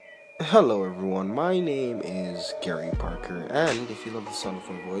Hello everyone, my name is Gary Parker, and if you love the sound of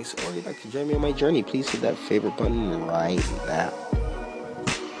my voice or you'd like to join me on my journey, please hit that favorite button right now.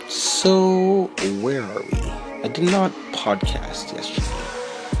 So, where are we? I did not podcast yesterday,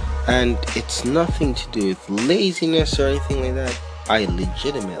 and it's nothing to do with laziness or anything like that. I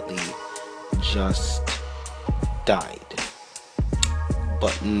legitimately just died.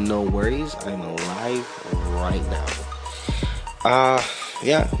 But no worries, I'm alive right now.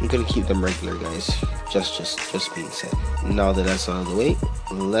 Yeah, I'm gonna keep them regular, guys. Just being said. Now that that's out of the way,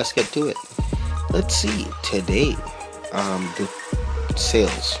 let's get to it. Let's see today. The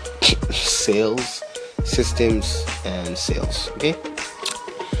sales, sales systems and sales. Okay.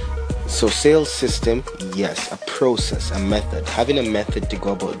 So sales system, yes, a process, a method. Having a method to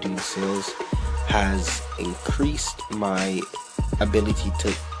go about doing sales has increased my ability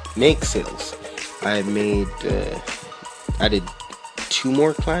to make sales. I did three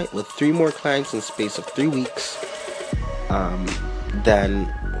more clients in the space of 3 weeks. Than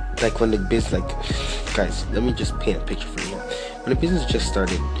like when the business, guys, let me just paint a picture for you. When the business just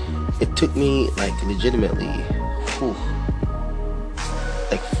started, it took me legitimately,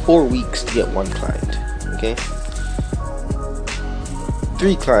 like 4 weeks to get one client. Okay,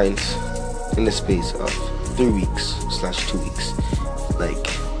 3 clients in the space of 3 weeks / 2 weeks.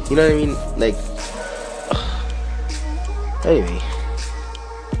 You know what I mean? Anyway.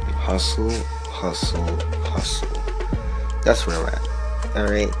 Hustle. That's where I'm at.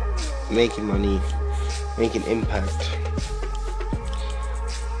 Alright? Making money, making impact.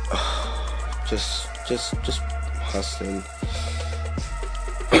 Just hustling.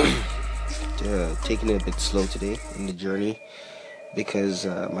 Taking it a bit slow today in the journey because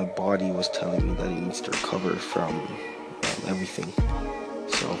my body was telling me that it needs to recover from everything.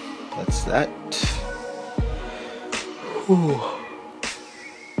 So that's that. Whew.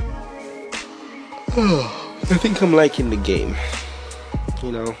 I think I'm liking the game.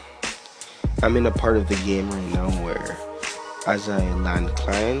 You know, I'm in a part of the game right now where as I land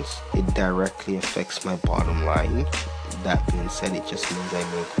clients, it directly affects my bottom line. That being said, it just means I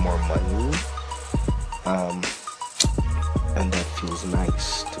make more money. And that feels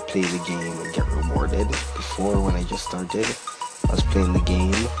nice to play the game and get rewarded. Before, when I just started, I was playing the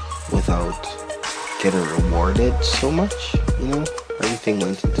game without getting rewarded so much. You know, everything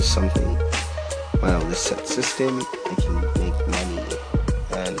went into something. Well, this set system, I can make money,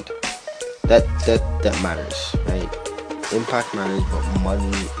 and that matters, right? Impact matters, but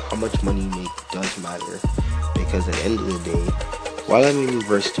money, how much money you make does matter, because at the end of the day, while I'm in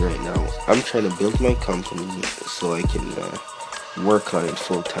university right now, I'm trying to build my company so I can work on it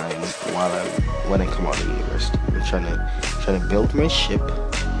full time when I come out of university. I'm trying to build my ship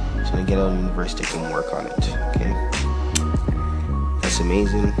so when I get out of university I can work on it. Okay, that's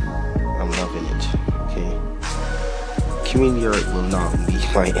amazing. I'm loving it. Okay, community art will not be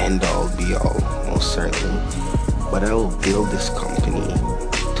my end all be all, most certainly, but I will build this company.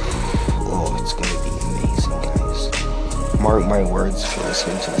 Oh, it's gonna be amazing, guys. Mark my words if you're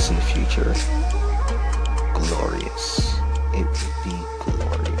listening to this in the future. Glorious. It would be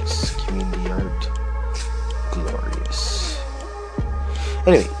glorious. Community art, glorious.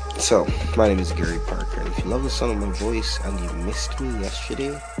 Anyway, so my name is Gary Parker, and if you love the sound of my voice and you missed me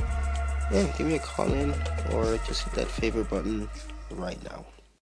yesterday, yeah, give me a call in or just hit that favorite button right now.